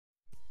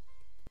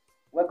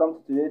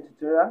welcome to today's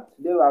tutorial.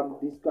 Today we are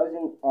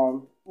discussing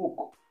on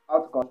hook, how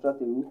to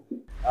construct a hook.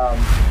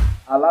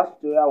 Our last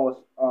tutorial was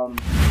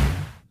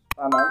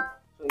panel.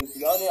 So if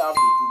you already have the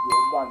video,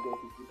 go and get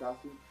it. You can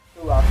see.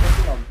 So we are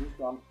talking on this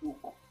one,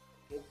 hook.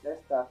 Okay,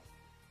 let's start.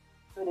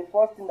 So the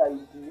first thing that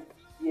you do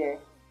here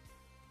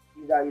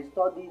is that you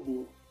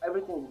study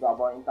everything is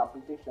about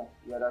interpretation.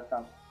 You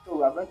understand? So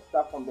we are going to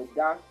start from the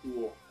down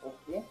here.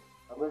 Okay,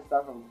 we are going to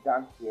start from the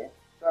down here.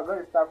 So we are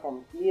going to start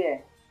from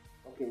here.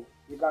 Okay,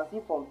 you can see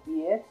from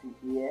here to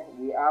here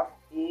we have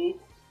 8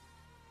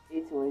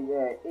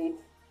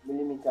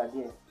 millimeter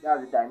there.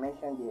 That's the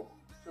dimension there.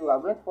 So we are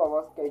going to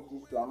forward sketch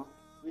this one,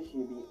 which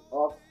will be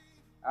up.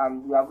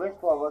 We are going to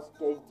forward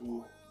sketch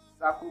the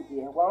circle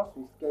here. Once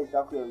we sketch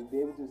circle here, we'll be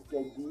able to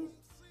sketch this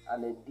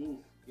and this.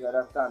 You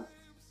understand?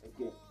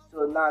 Okay. So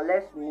now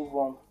let's move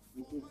on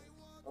with it.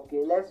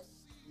 Okay,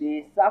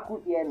 the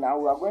circle here now.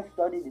 We are going to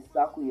study the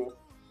circle here.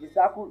 The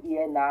circle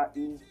here now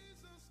is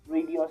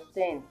radius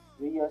 10.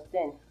 Radius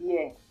 10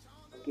 here.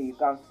 Okay, you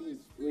can see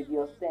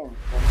radius 10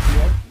 from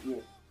here to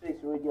here. So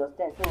it's radius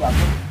 10. So we are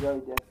going to draw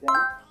radius 10.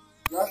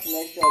 Just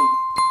measure it.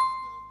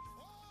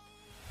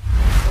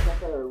 Let's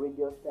measure the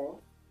radius 10.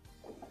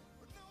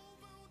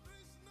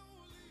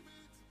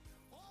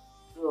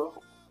 So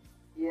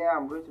here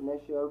I'm going to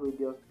measure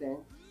radius 10.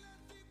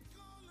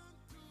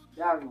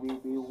 That will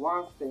be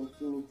 1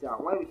 centimeter.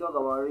 When we talk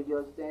about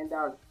radius 10,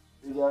 that's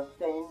radius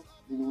 10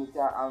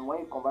 millimeter, and when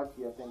you convert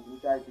to your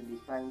centimeter, it will be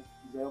times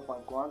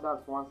 0.1.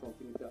 That's 1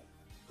 centimeter.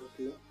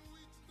 Okay.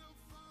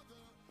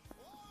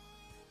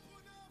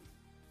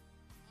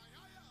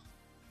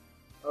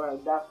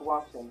 Alright, that's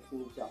 1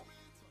 centimeter.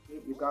 Okay,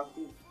 you can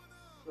see.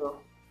 So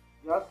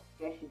just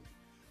sketch it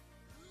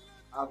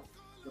at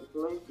the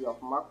place you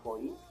have marked for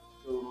it.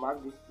 So we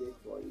mark this place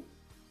for it.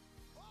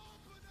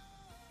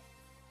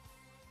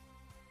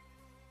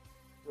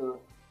 So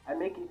I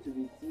make it to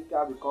be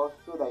thicker because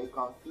so that you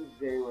can see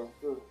very well.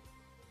 So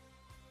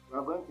we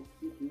are going to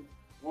stick it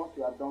once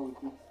we are done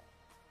with it.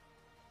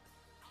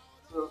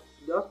 So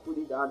just put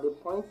it at the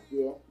point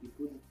there, you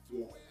put it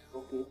there.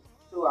 Okay.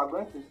 So we are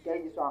going to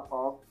sketch this one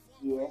off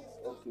here.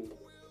 Okay.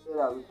 So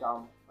that we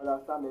can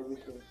understand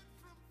everything.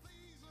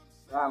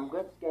 So I'm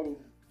going to sketch it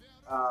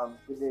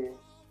to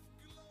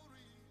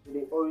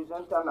the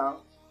horizontal now.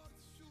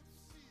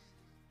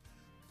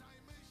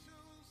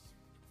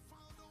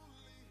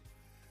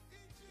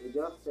 You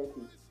just set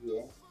it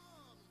here,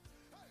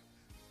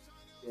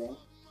 then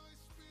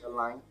the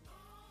line.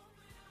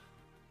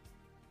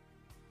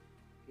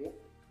 Okay,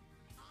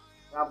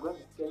 now I'm going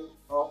to sketch it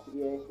off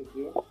here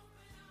again. So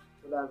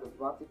that's the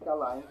vertical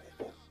line.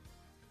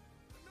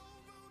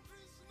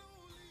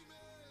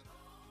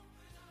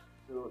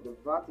 So the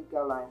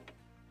vertical line.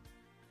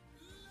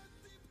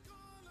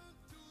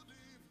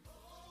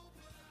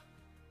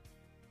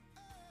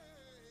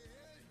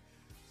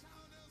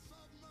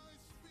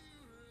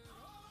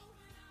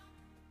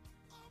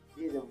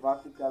 This is a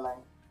vertical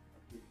line.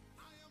 Okay.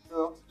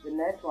 So the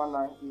next one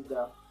now is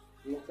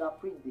we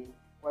interpret the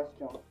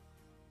question.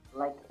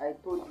 Like I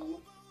told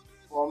you,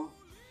 from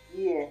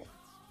here,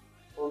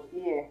 are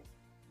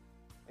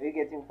you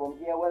getting from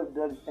here where we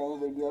draw the 10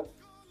 radius?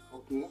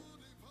 Okay,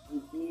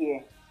 to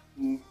here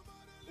is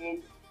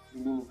 8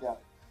 millimeter.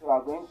 So we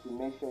are going to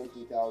measure it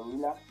with our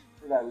ruler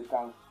so that we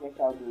can sketch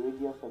out the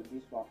radius of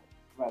this one.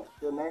 Right.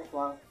 So next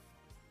one.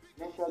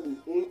 Measure the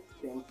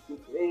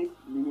 8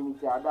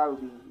 millimeter, that will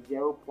be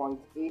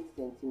 0.8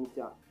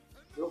 centimeter.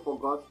 Don't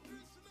forget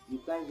the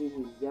time this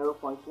is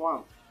 0.1.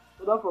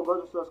 So don't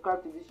forget to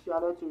subscribe to this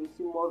channel to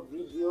receive more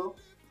video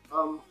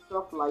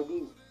stuff like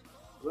this.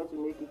 We're going to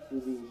make it to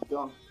be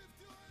done.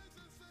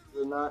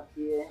 So now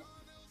here,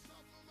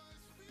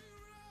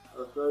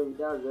 oh sorry,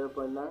 that's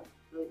 0.9.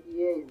 So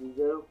here is the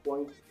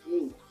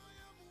 0.8.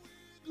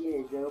 Here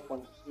is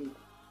 0.8. And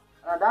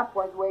at that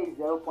point where is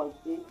 0.8,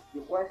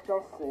 the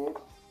question said,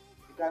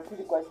 you can see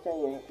the question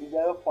here is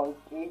 0.8.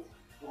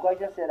 The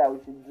question said that we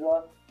should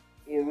draw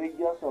a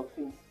radius of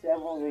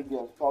 27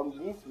 radius. From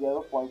this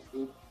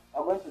 0.8,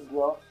 I'm going to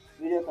draw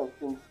radius of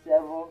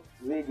 27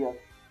 radius.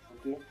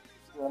 Okay,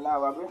 so now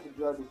we're going to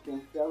draw the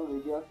 27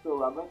 radius. So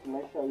we're going to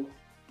measure it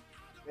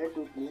very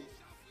quickly.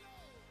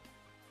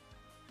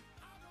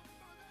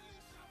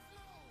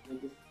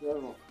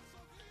 27.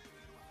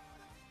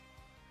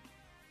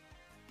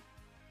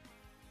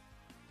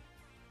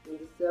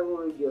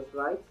 Radius,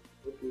 right?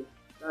 Okay.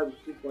 That's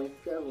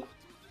 2.7.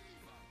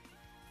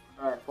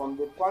 Alright, from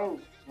this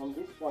point, so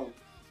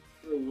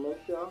you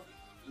measure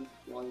this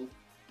point,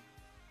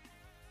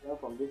 then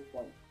from this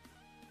point.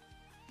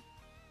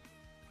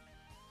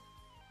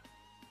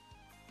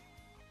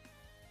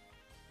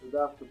 So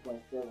that's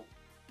 2.7. You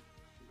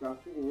can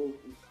see the way it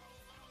is.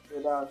 So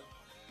that's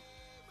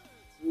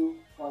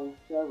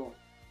 2.7.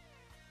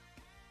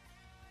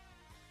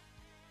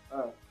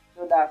 Alright,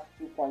 so that's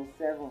 2.7.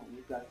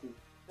 You can see.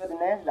 So the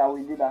next that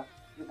we do that,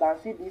 you can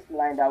see this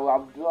line that we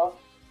have drawn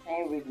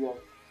 10 radius.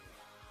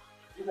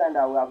 This line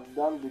that we have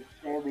done with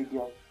 10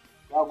 radius.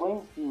 We are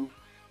going to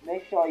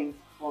measure it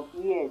from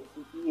here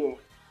to here.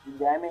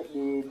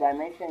 The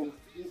dimension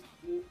is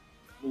 50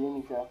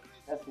 millimeter.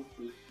 That's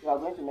So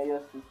I'm going to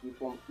measure 60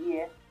 from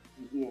here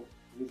to here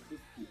with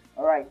 60.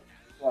 Alright,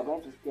 so I'm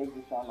going to sketch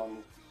this one on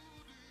it.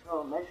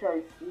 So measure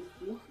is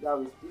 60, that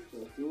is 6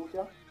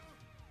 centimeter.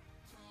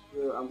 So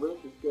I'm going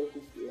to sketch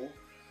it here.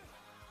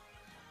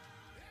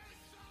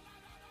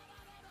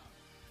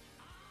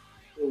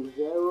 So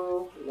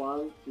 0,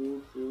 1,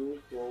 2, 3,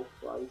 4,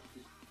 5,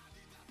 6.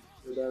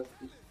 So that's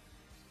 6.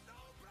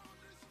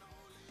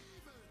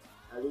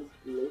 At this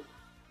place,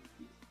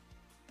 6.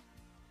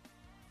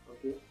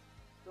 Okay.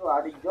 So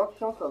at the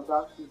junctions of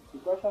that 6, the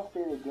question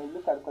says again,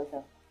 look at the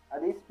question.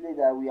 At this place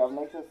that we have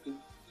measured 6,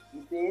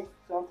 it says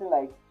something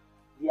like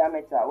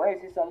diameter. When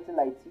you see something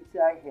like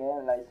theta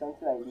here, like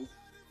something like this,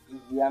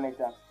 is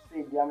diameter. So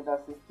it's diameter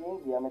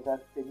 16, diameter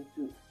 32.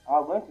 And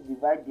we're going to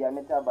divide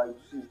diameter by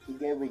 2 to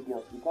get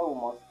radius, because we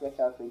must sketch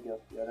out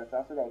radius. You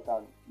understand? So that it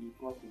can be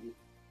equal to this.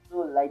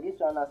 So like this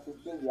one has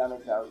 16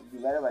 diameter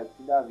divided by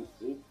 2, that will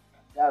be 8.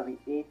 That will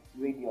be 8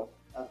 radius.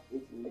 That's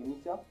 8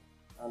 millimeter.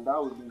 And that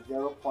will be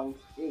 0.8.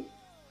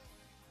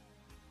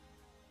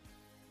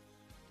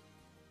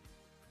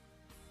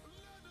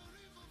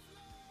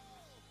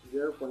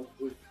 Zero point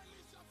eight.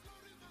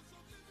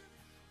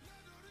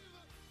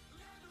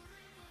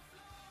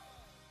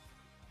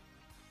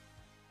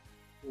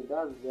 So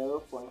that's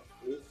 0.8.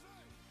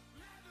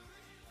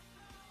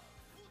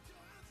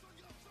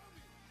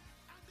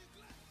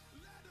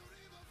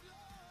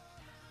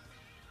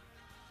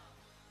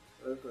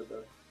 Sorry for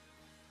that.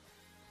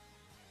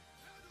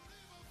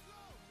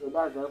 So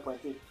that's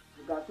 0.8. You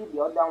can see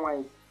the other one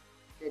is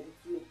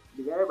 32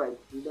 divided by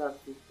 2, that's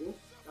 15.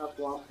 That's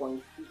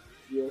 1.6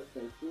 here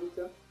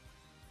centimeter.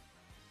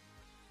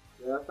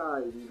 So that's how I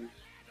do this.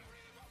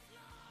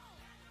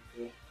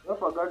 Okay. Don't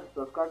forget to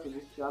subscribe to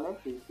this channel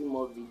to see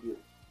more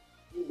videos.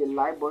 Click the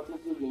like button,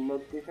 click the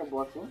notification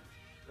button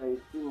so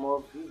you see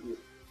more videos.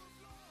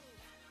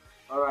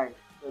 Alright,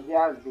 so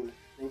there's the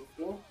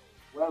 16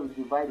 where we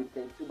divide the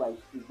 32 by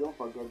 2. Don't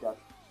forget that.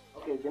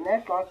 Okay, the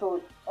next one,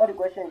 so all the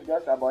questions is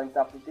just about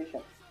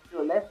interpretation.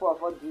 So let's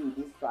first deal with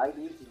this side,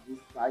 which is this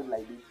side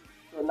like this.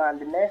 So now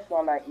the next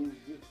one is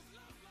this.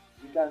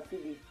 You can see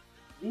this.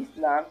 This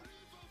now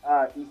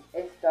is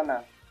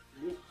external.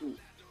 These two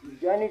is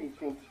joining the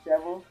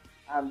 27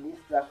 and this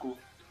circle,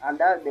 and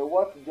that the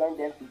what to join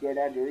them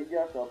together, the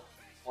radius of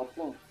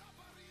 14.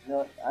 You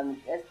know, and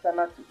it's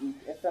external to it,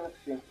 external to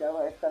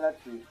 27, external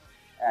to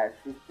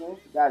 16.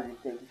 That's the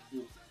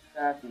 32.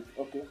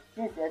 Okay,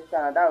 since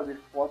external, that will be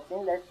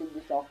 14. Let's take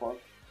this one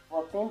first.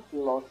 14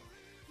 plus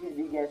this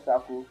biggest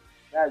circle,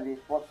 that is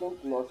 14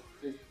 plus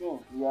 16.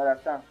 You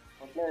understand?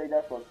 14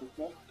 radius for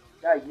 16,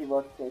 that will give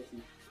us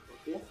 30.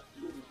 Okay,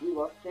 this will give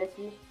us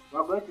 30. We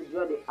are going to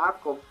draw the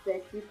arc of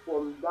 30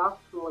 from that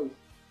place,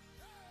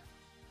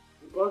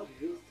 because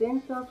the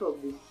center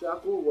of the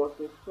circle was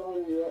in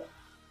somewhere.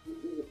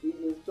 It is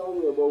in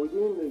somewhere, but we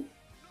didn't know it.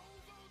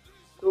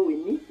 So we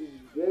need to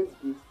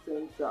get the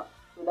center.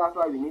 So that's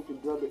why we need to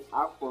draw the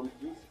arc from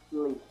this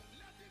place.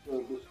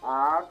 So the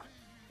arc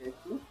 30,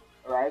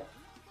 right?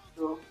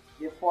 So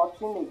the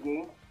 14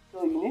 again.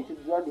 So you need to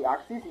draw the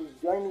axis is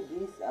joining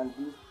this and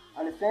this,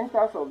 and the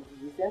centers of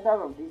this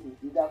is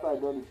this. That's why I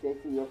draw the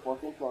 30 here.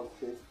 14 plus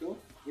 16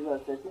 give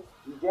us 30.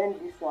 You join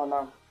this one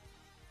now.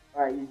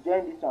 Alright, you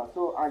join this one.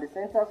 So and the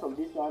centers of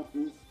this one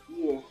is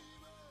here.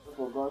 So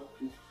forgot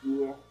is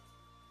here.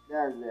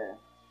 That's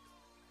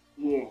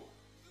here.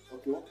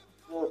 Okay.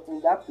 So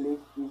in that place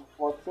is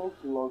 14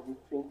 plus the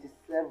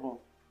 27.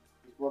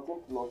 Is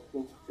 14 plus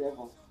 27.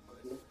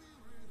 Okay.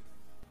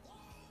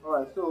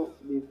 Alright, so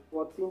the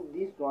 14,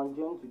 this one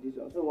join to this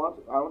one. So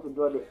I want to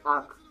draw the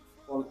arc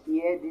from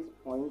here, this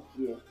point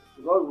here.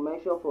 Because we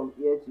measure from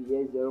here to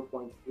here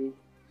 0.8.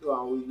 So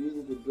I will use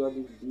it to draw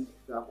this big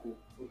circle.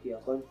 Okay,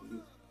 according to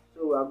this.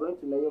 So we are going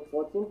to measure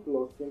 14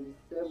 plus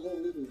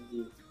 27, which is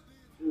the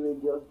two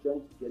radius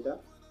joined together.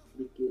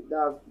 Okay,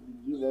 that will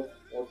give us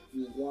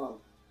 41.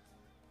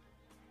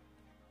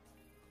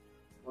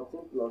 14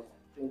 plus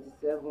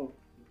 27 will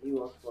give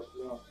us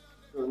 41.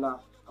 So now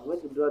I'm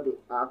going to draw the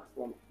arc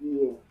from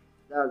here.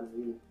 That's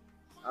the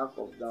arc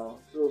of down.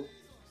 So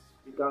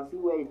you can see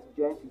where it's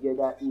joined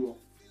together here.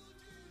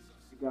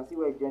 You can see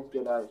where it's joined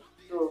together.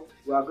 So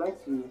we are going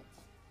to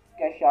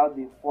sketch out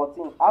the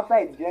 14. After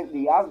it's joined,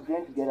 the arcs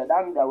joined together,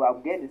 that means that we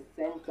have get the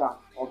center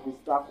of the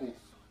circle.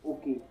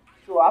 Okay.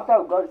 So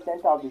after we got the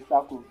center of the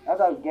circle,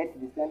 after we get to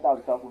the center of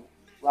the circle,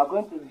 we are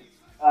going to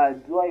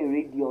draw a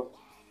radius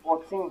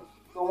 14.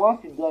 So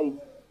once you draw it,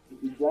 it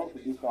will join to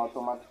this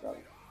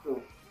automatically.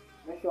 So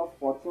measure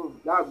 14.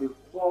 That will be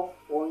 1.4.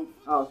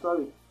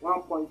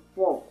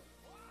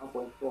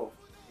 1.4.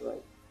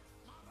 Right.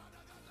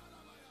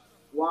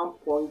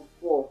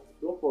 1.4.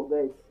 Don't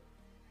forget.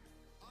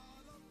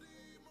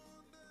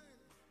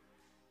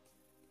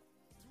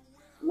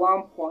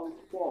 One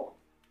 1.4.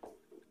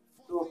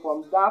 So from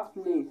that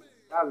place,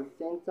 that's the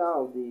center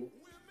of the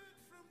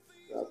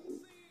circle.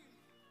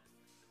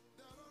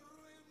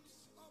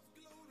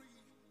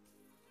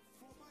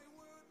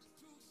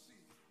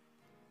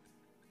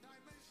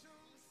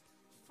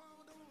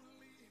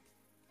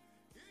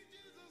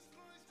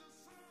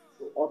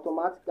 So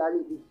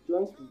automatically it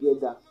joins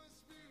together.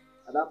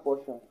 at that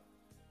portion.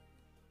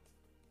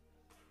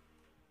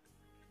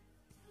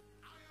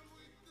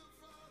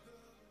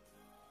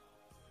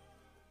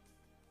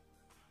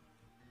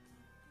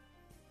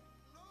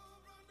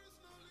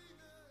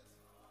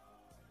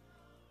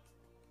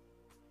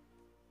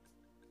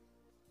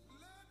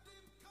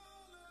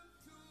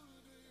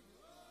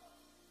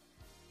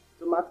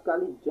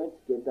 Automatically join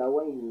together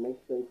when you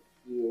measure it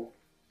here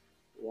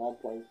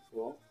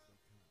 1.4.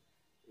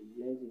 They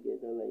join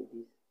together like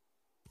this.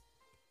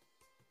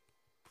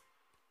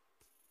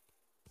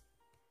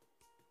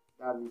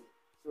 That's it.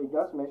 So you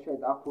just measure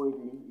it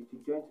accurately, it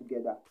will join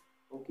together.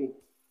 Okay,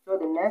 so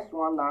the next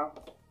one now,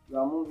 we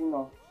are moving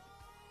on.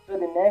 So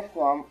the next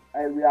one,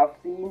 we have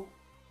seen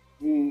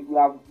we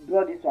have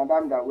drawn this one,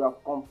 that we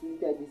have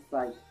completed this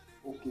side.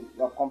 Okay,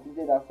 we have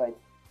completed that side.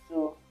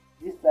 So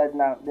this side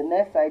now, the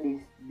next side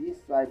is this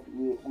side,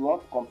 we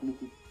want to complete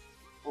it.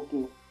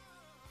 Okay,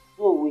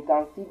 so we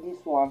can see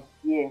this one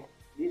here,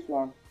 this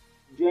one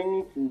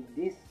joining to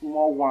this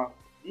small one,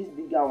 this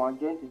bigger one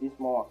join to this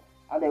small one,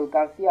 and then we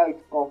can see how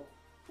it curves.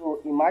 So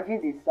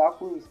imagine the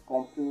circle is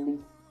complete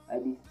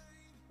like this.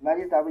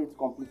 Imagine the circle is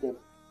completed.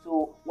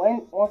 So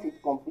once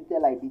it's completed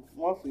like this,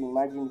 once you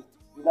imagine it,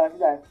 you can see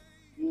that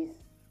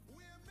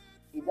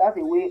it has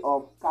a way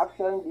of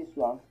capturing this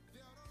one.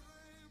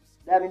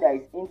 That means that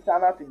it's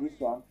internal to this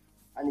one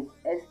and it's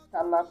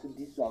external to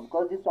this one,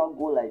 because this one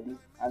go like this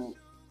and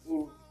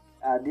in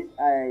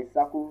this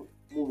circle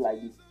move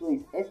like this. So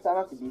it's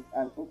external to this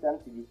and internal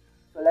to this.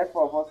 So let's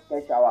first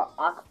sketch our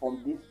arc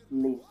from this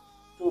place.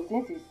 So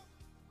since it's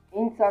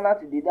internal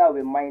to this, that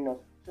will be minus.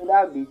 So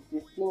that will be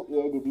 16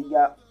 here, the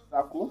bigger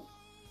circle.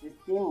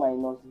 16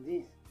 minus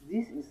this.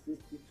 This is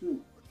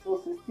 62. So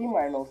 16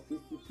 minus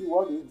 62,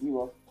 what will it give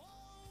us?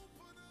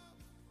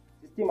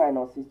 60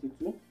 minus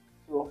 62.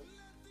 So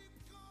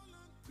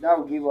that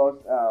will give us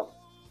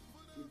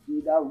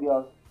 50, that will give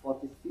us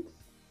 46.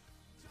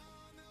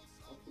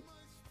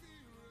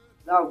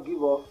 That will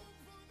give us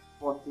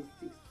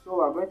 46. So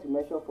we are going to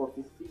measure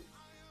 46.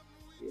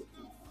 Yes.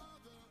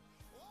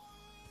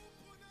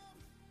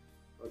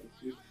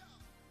 46.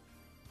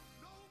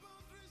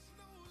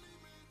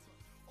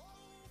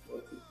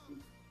 46.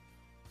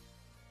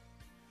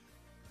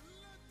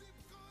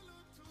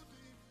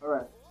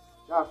 Alright,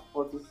 that's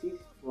 46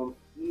 from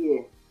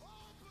here.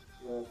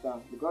 You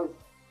understand? Because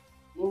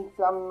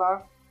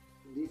internal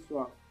to this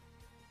one.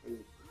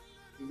 It's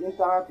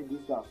internal to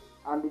this one.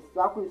 And the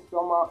circle is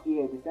somewhere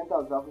here. The center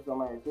of the circle is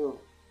somewhere here. So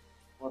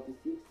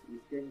 46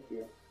 is sketch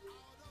here.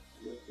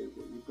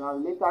 You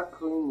can later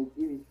clean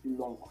it if it's too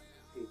long.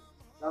 Okay,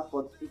 that's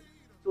 46.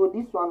 So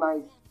this one now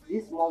is,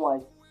 this small one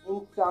is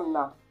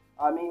internal.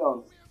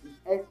 It's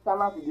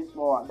external to this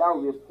small one. That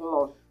will be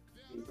plus.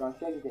 Okay, you can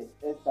check it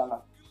as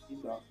external.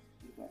 This one.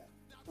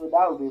 So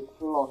that will be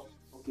plus.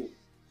 Okay,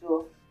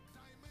 so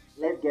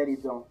let's get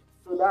it done.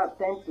 So that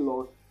 10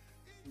 plus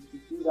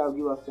 62, that will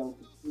give us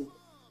 72.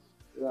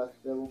 That's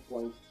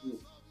 7.2.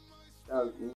 That will be